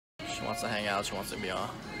She wants to hang out. She wants to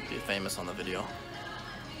be famous on the video.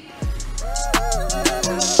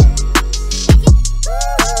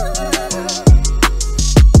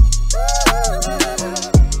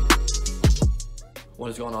 What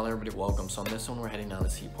is going on, everybody? Welcome. So on this one, we're heading down to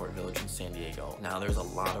Seaport Village in San Diego. Now there's a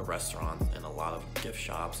lot of restaurants and a lot of gift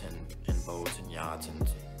shops and boats and yachts and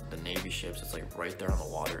the Navy ships. It's like right there on the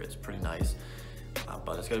water. It's pretty nice,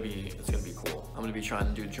 but it's gonna be cool. I'm gonna be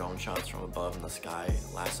trying to do drone shots from above in the sky.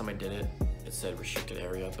 Last time I did it, it said restricted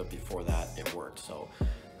area, but before that it worked. So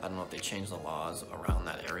I don't know if they changed the laws around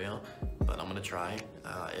that area, but I'm gonna try.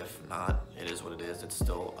 If not, it is what it is. It's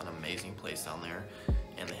still an amazing place down there,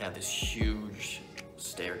 and they have this huge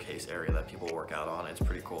staircase area that people work out on. It's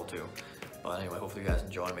pretty cool too. But anyway, hopefully you guys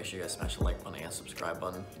enjoy. Make sure you guys smash the like button and subscribe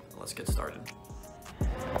button. Let's get started.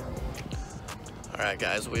 Alright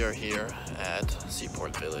guys, we are here at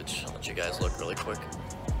Seaport Village. I'll let you guys look really quick.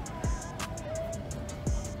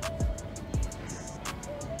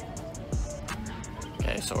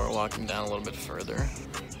 Okay, so we're walking down a little bit further.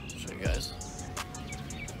 Show you guys.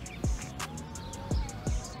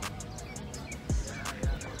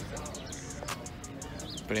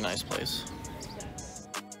 Pretty nice place.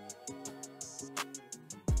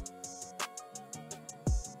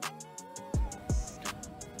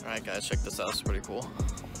 Alright guys, check this out, it's pretty cool.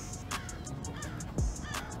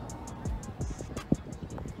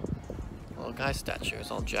 Little guy statue,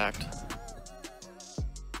 it's all jacked.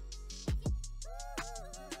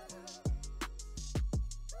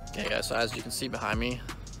 Okay guys, so as you can see behind me,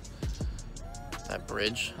 that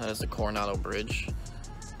bridge, that is the Coronado Bridge.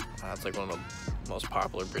 It's like one of the most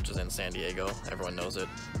popular bridges in San Diego. Everyone knows it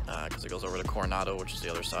because it goes over to Coronado, which is the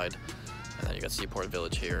other side, and then you got Seaport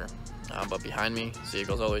Village here. But behind me, see, it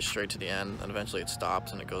goes all the way straight to the end, and eventually it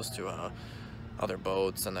stops and it goes to other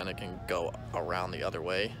boats, and then it can go around the other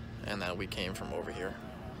way. And then we came from over here,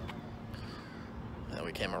 and then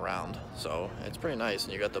we came around. So it's pretty nice,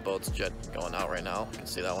 and you got the boats jet going out right now. You can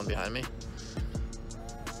see that one behind me.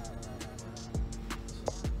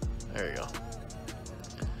 There you go.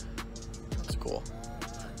 Cool.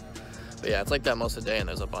 But yeah, it's like that most of the day, and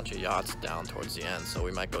there's a bunch of yachts down towards the end, so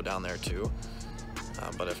we might go down there too.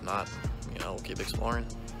 But if not, you know, we'll keep exploring.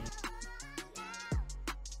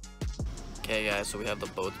 Okay guys, so we have the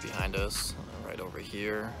boats behind us right over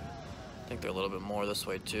here. I think they're a little bit more this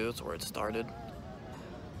way too. It's where it started.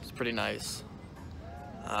 It's pretty nice.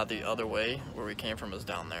 The other way where we came from is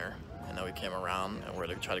down there, and then we came around and we're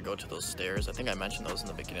gonna try to go to those stairs. I think I mentioned those in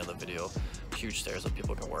the beginning of the video. Huge stairs that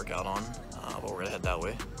people can work out on, but we're gonna head that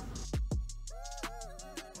way.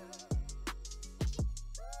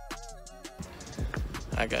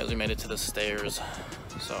 Alright guys, we made it to the stairs,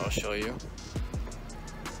 so I'll show you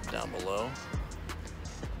down below.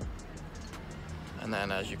 And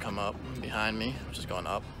then as you come up behind me, which is going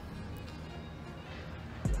up,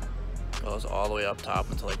 goes all the way up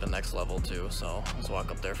top into like the next level too, so let's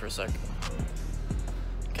walk up there for a sec.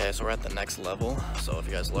 Okay, so we're at the next level, so if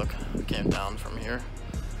you guys look, we came down from here.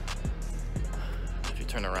 If you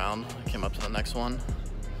turn around, we came up to the next one,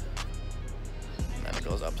 and then it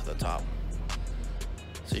goes up to the top.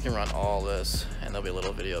 So you can run all this, and there'll be a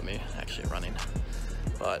little video of me actually running.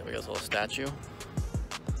 But we got this little statue.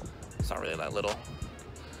 It's not really that little,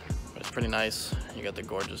 but it's pretty nice. You got the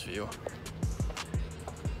gorgeous view.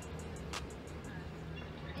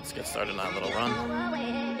 Let's get started on a little run.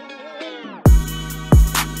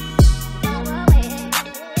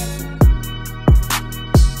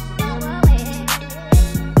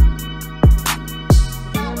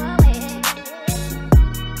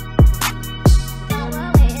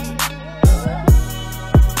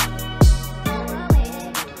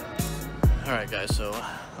 Alright guys, so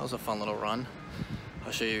that was a fun little run.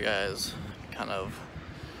 I'll show you guys kind of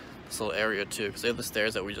this little area too, because they have the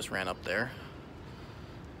stairs that we just ran up there.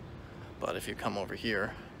 But if you come over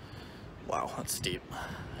here, wow, that's steep,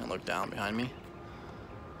 and look down behind me,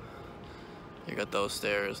 you got those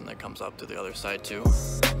stairs, and it comes up to the other side too.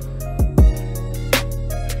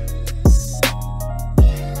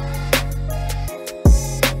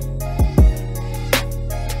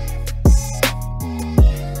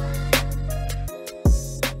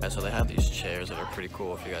 So they have these chairs that are pretty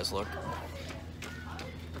cool if you guys look.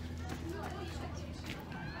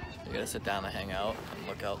 You gotta sit down and hang out and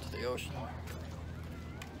look out to the ocean.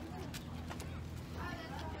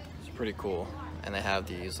 It's pretty cool. And they have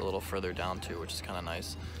these a little further down too, which is kind of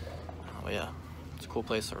nice. But yeah, it's a cool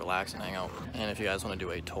place to relax and hang out. And if you guys want to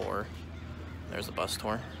do a tour, there's a bus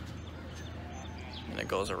tour. And it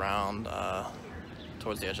goes around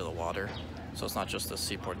towards the edge of the water. So it's not just the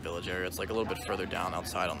Seaport Village area, it's like a little bit further down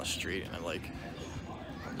outside on the street, and it like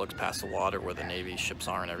looks past the water where the Navy ships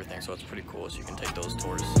are and everything, so it's pretty cool, so you can take those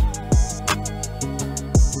tours.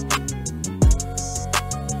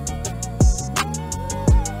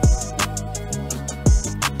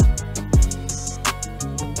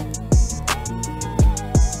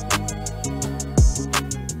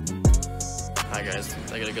 Hi guys,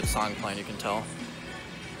 I got a good song playing, you can tell.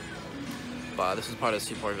 But this is part of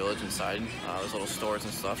Seaport Village inside. There's little stores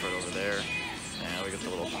and stuff right over there. And we got the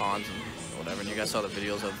little ponds and whatever. And you guys saw the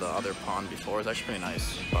videos of the other pond before. It's actually pretty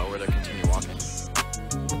nice. But we're gonna continue walking.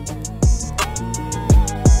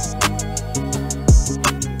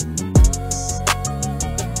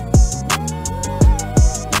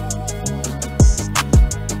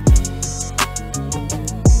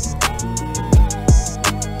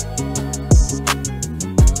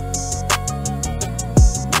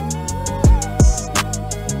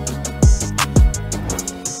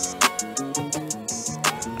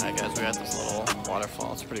 We're at this little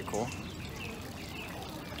waterfall. It's pretty cool.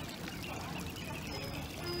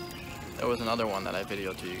 There was another one that I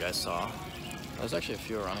videoed too, you guys saw. There's actually a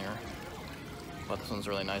few around here, but this one's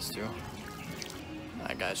really nice too.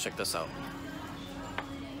 Alright guys, check this out.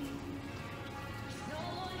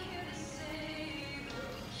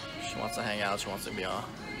 She wants to hang out, she wants to be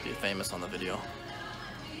famous on the video.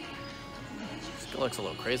 This girl looks a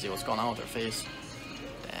little crazy. What's going on with her face?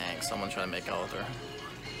 Dang, someone's trying to make out with her.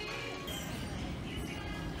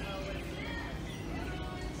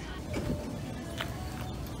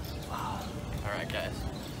 Alright guys,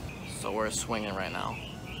 so we're swinging right now.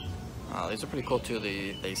 These are pretty cool too.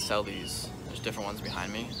 They sell these. There's different ones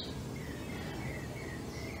behind me.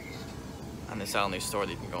 And they sell in these stores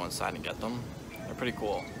that you can go inside and get them. They're pretty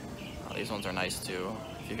cool. These ones are nice too,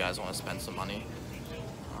 if you guys want to spend some money.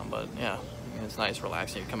 But yeah, I mean, it's nice,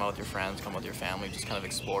 relaxing. You come out with your friends, come with your family, just kind of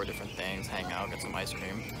explore different things, hang out, get some ice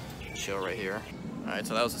cream, chill right here. Alright,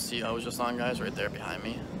 so that was the seat I was just on, guys, right there behind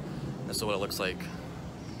me. This is what it looks like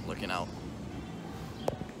looking out.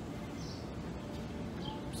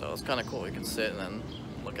 So it's kind of cool. You can sit and then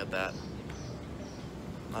look at that.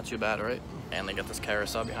 Not too bad, right? And they got this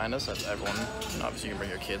carousel behind us that everyone, you know, obviously you can bring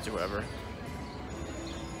your kids or whoever.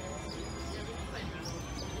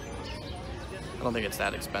 I don't think it's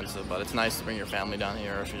that expensive, but it's nice to bring your family down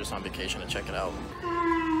here if you're just on vacation to check it out.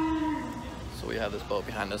 So we have this boat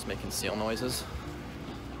behind us making seal noises.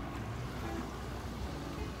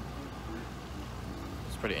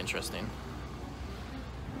 It's pretty interesting.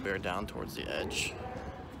 Bear down towards the edge.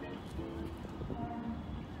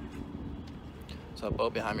 So a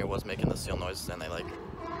boat behind me was making the seal noises, and they I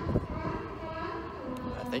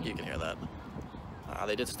think you can hear that.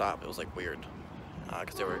 They did stop. It was like weird,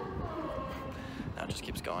 because they were, now it just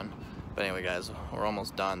keeps going. But anyway guys, we're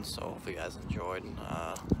almost done, so hopefully you guys enjoyed, and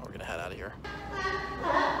we're gonna head out of here.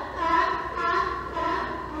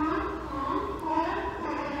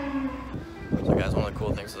 So guys, one of the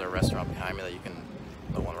cool things is a restaurant behind me that you can,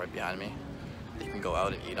 the one right behind me, you can go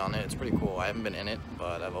out and eat on it. It's pretty cool. I haven't been in it,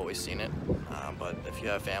 but I've always seen it. But if you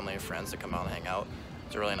have family or friends to come out and hang out,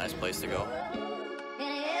 it's a really nice place to go.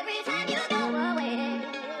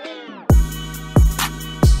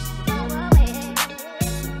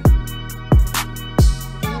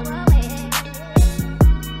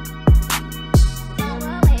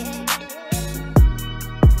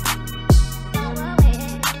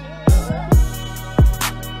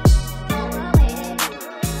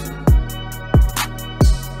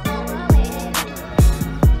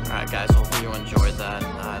 Guys, hopefully you enjoyed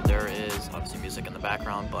that. There is obviously music in the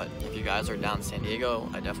background, but if you guys are down in San Diego,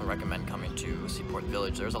 I definitely recommend coming to Seaport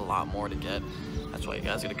Village. There's a lot more to get. That's why you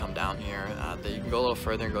guys gotta come down here. You can go a little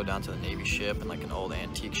further and go down to the Navy ship and like an old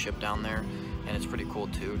antique ship down there, and it's pretty cool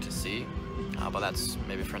too to see. But that's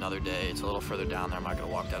maybe for another day. It's a little further down there. I'm not gonna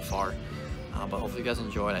walk that far. But hopefully you guys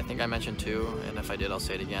enjoyed. I think I mentioned too, and if I did, I'll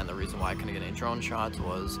say it again. The reason why I couldn't get any drone shots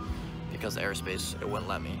was because the airspace, it wouldn't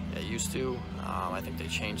let me. It used to. I think they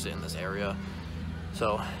changed it in this area.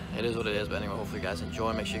 So it is what it is. But anyway, hopefully you guys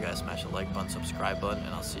enjoy. Make sure you guys smash the like button, subscribe button,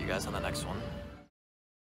 and I'll see you guys on the next one.